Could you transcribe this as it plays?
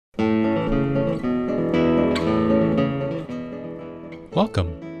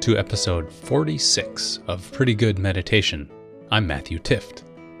Welcome to episode 46 of Pretty Good Meditation. I'm Matthew Tift.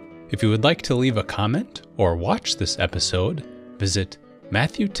 If you would like to leave a comment or watch this episode, visit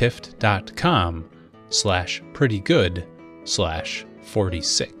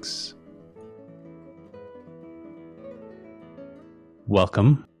matthewtift.com/prettygood/46.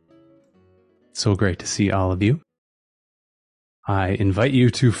 Welcome. So great to see all of you. I invite you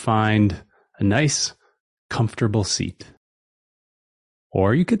to find a nice, comfortable seat.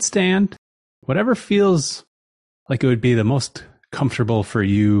 Or you could stand, whatever feels like it would be the most comfortable for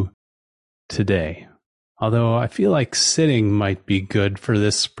you today. Although I feel like sitting might be good for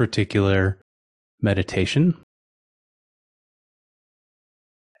this particular meditation.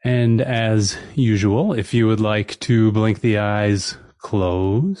 And as usual, if you would like to blink the eyes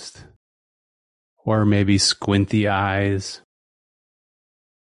closed, or maybe squint the eyes,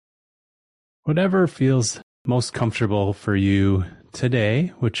 whatever feels most comfortable for you today,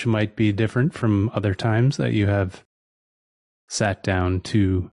 which might be different from other times that you have sat down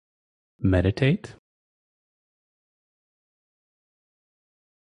to meditate.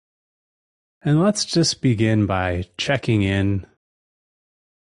 And let's just begin by checking in,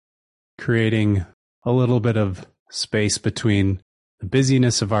 creating a little bit of space between the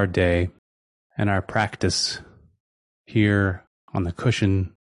busyness of our day and our practice here on the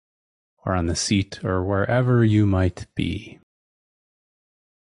cushion or on the seat or wherever you might be.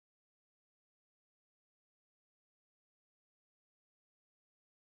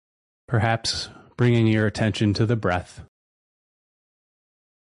 Perhaps bringing your attention to the breath,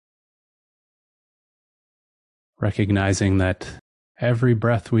 recognizing that every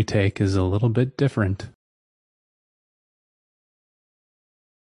breath we take is a little bit different.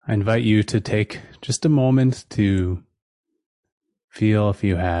 I invite you to take just a moment to feel if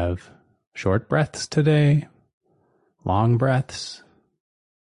you have short breaths today, long breaths,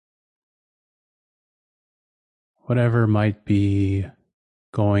 whatever might be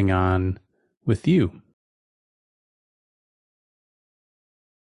going on with you.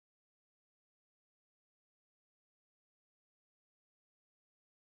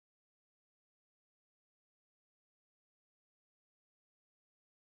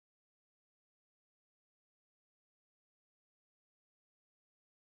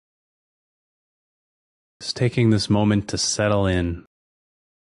 Just taking this moment to settle in,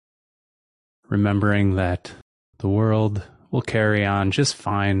 remembering that the world will carry on just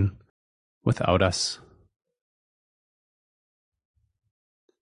fine without us.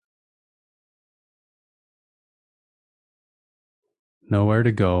 Nowhere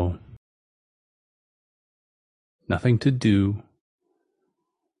to go, nothing to do,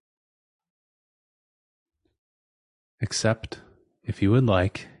 except, if you would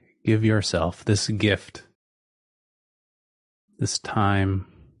like, give yourself this gift, this time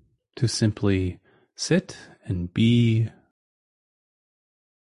to simply sit and be.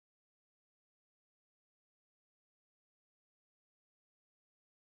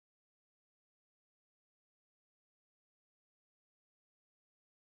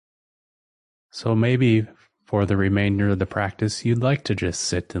 So maybe for the remainder of the practice, you'd like to just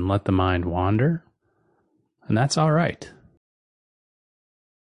sit and let the mind wander, and that's all right.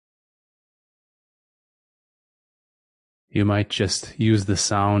 You might just use the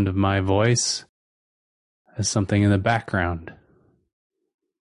sound of my voice as something in the background,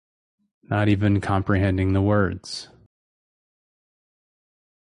 not even comprehending the words.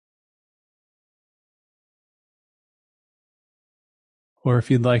 Or if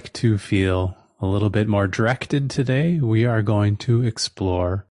you'd like to feel a little bit more directed today, we are going to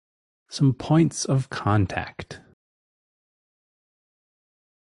explore some points of contact.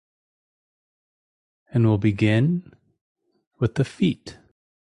 And we'll begin with the feet.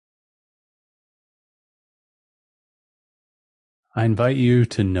 I invite you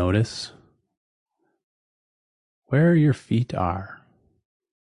to notice where your feet are.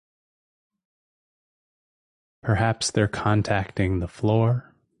 Perhaps they're contacting the floor.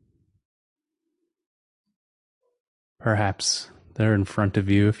 Perhaps they're in front of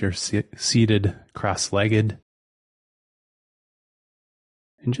you if you're seated cross-legged.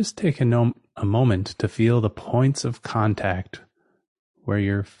 And just take a moment to feel the points of contact where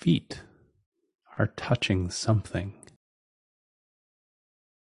your feet are touching something.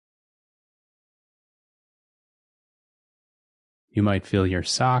 You might feel your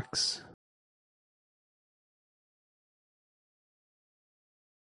socks.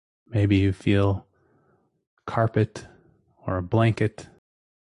 Maybe you feel carpet or a blanket.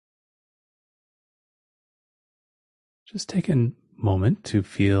 Just take a moment to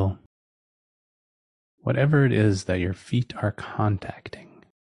feel whatever it is that your feet are contacting.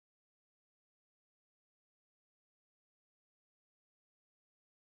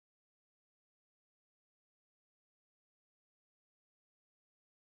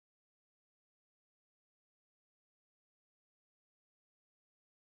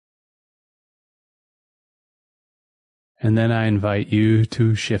 And then I invite you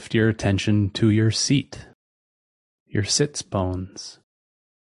to shift your attention to your seat, your sits bones.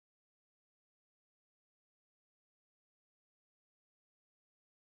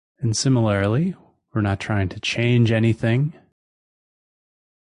 And similarly, we're not trying to change anything.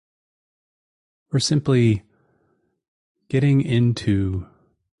 We're simply getting into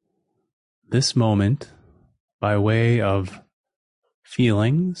this moment by way of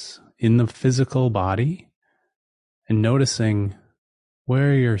feelings in the physical body and noticing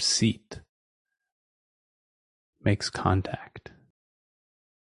where your seat makes contact.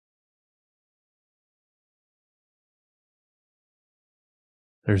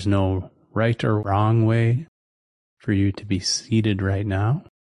 There's no right or wrong way for you to be seated right now.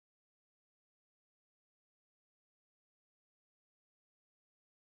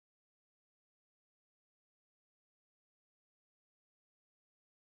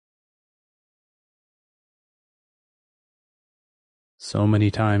 So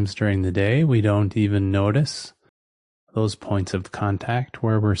many times during the day, we don't even notice those points of contact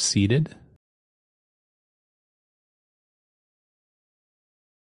where we're seated.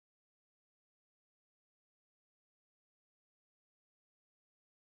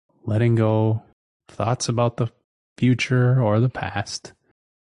 Letting go thoughts about the future or the past.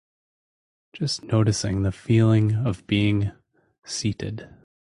 Just noticing the feeling of being seated.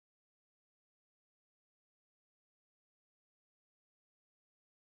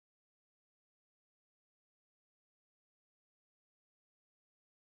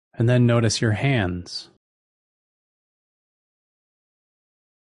 And then notice your hands.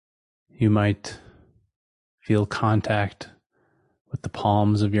 You might feel contact with the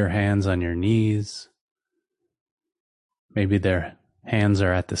palms of your hands on your knees. Maybe their hands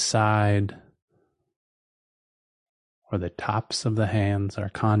are at the side, or the tops of the hands are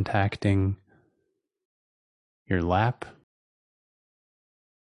contacting your lap.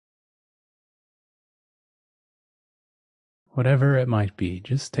 Whatever it might be,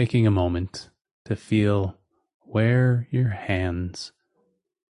 just taking a moment to feel where your hands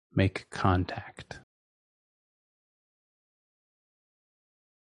make contact.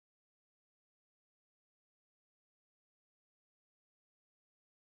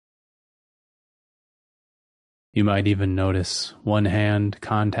 You might even notice one hand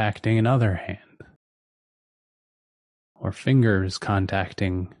contacting another hand, or fingers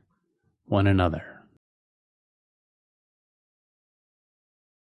contacting one another.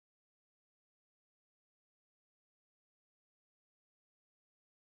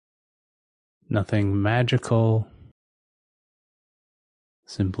 Nothing magical,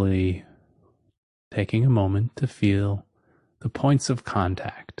 simply taking a moment to feel the points of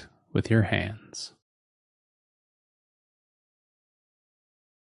contact with your hands.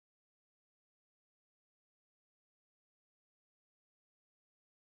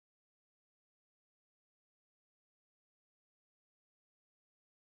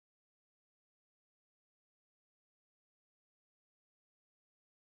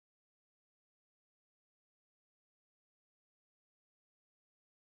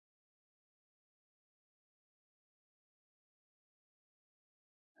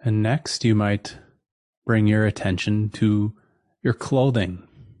 And next, you might bring your attention to your clothing.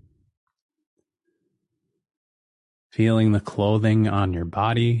 Feeling the clothing on your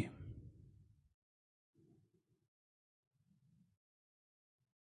body.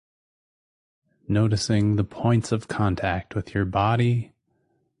 Noticing the points of contact with your body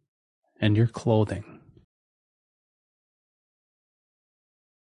and your clothing.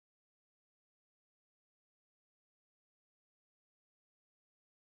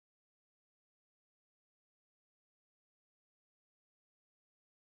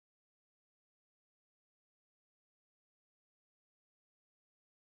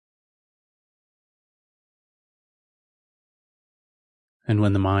 And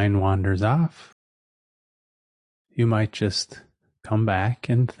when the mind wanders off, you might just come back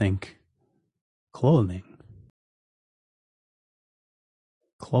and think, clothing,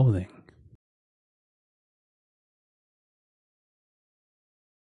 clothing.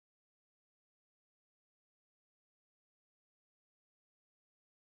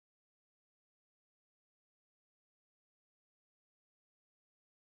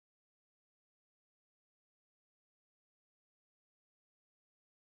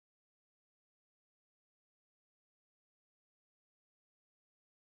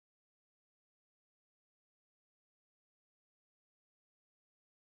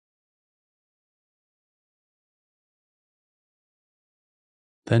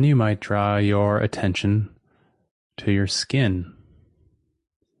 Then you might draw your attention to your skin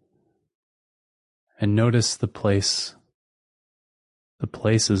and notice the places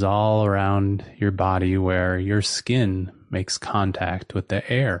all around your body where your skin makes contact with the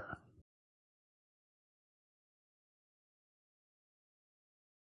air.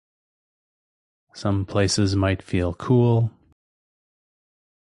 Some places might feel cool.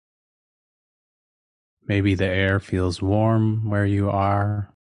 Maybe the air feels warm where you are.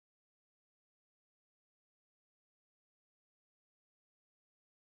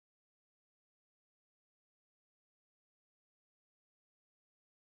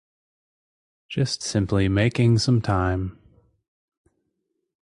 Just simply making some time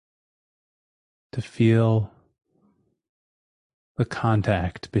to feel the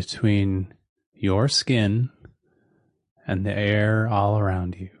contact between your skin and the air all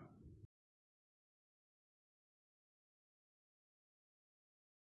around you.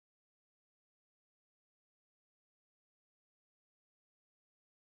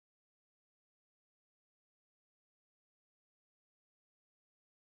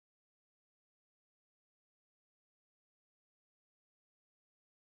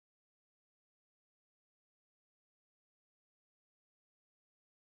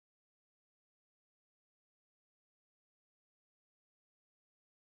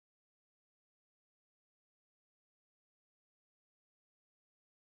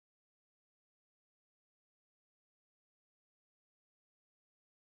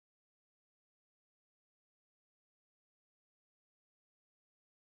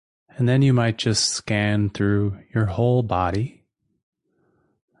 And then you might just scan through your whole body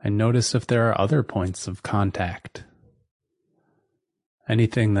and notice if there are other points of contact.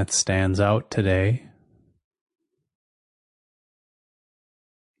 Anything that stands out today.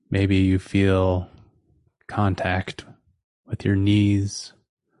 Maybe you feel contact with your knees.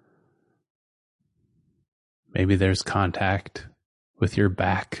 Maybe there's contact with your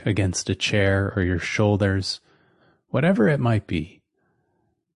back against a chair or your shoulders, whatever it might be.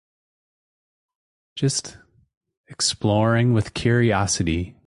 Just exploring with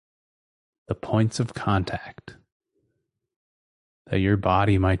curiosity the points of contact that your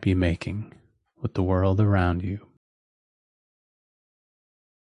body might be making with the world around you.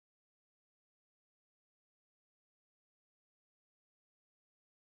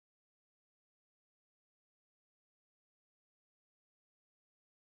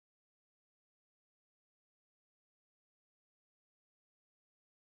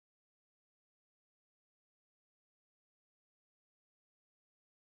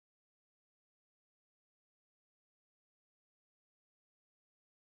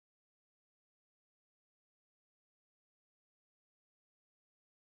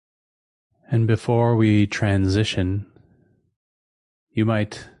 And before we transition, you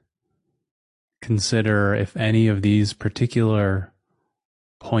might consider if any of these particular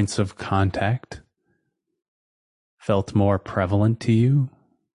points of contact felt more prevalent to you.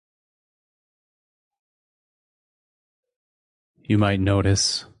 You might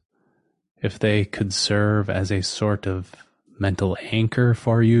notice if they could serve as a sort of mental anchor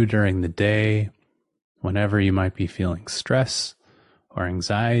for you during the day, whenever you might be feeling stress or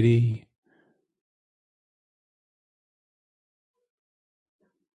anxiety.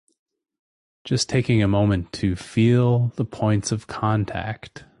 Just taking a moment to feel the points of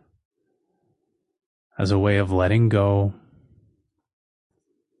contact as a way of letting go,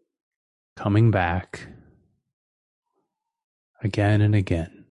 coming back again and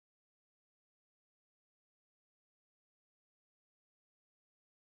again.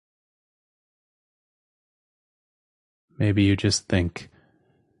 Maybe you just think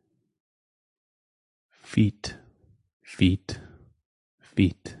feet, feet,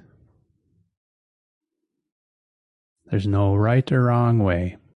 feet. There's no right or wrong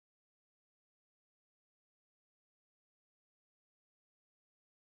way.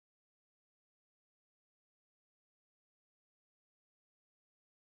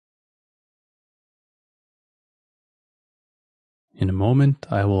 In a moment,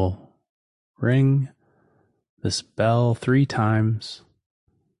 I will ring this bell 3 times,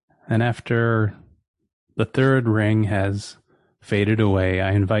 and after the third ring has faded away,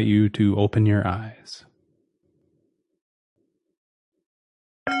 I invite you to open your eyes.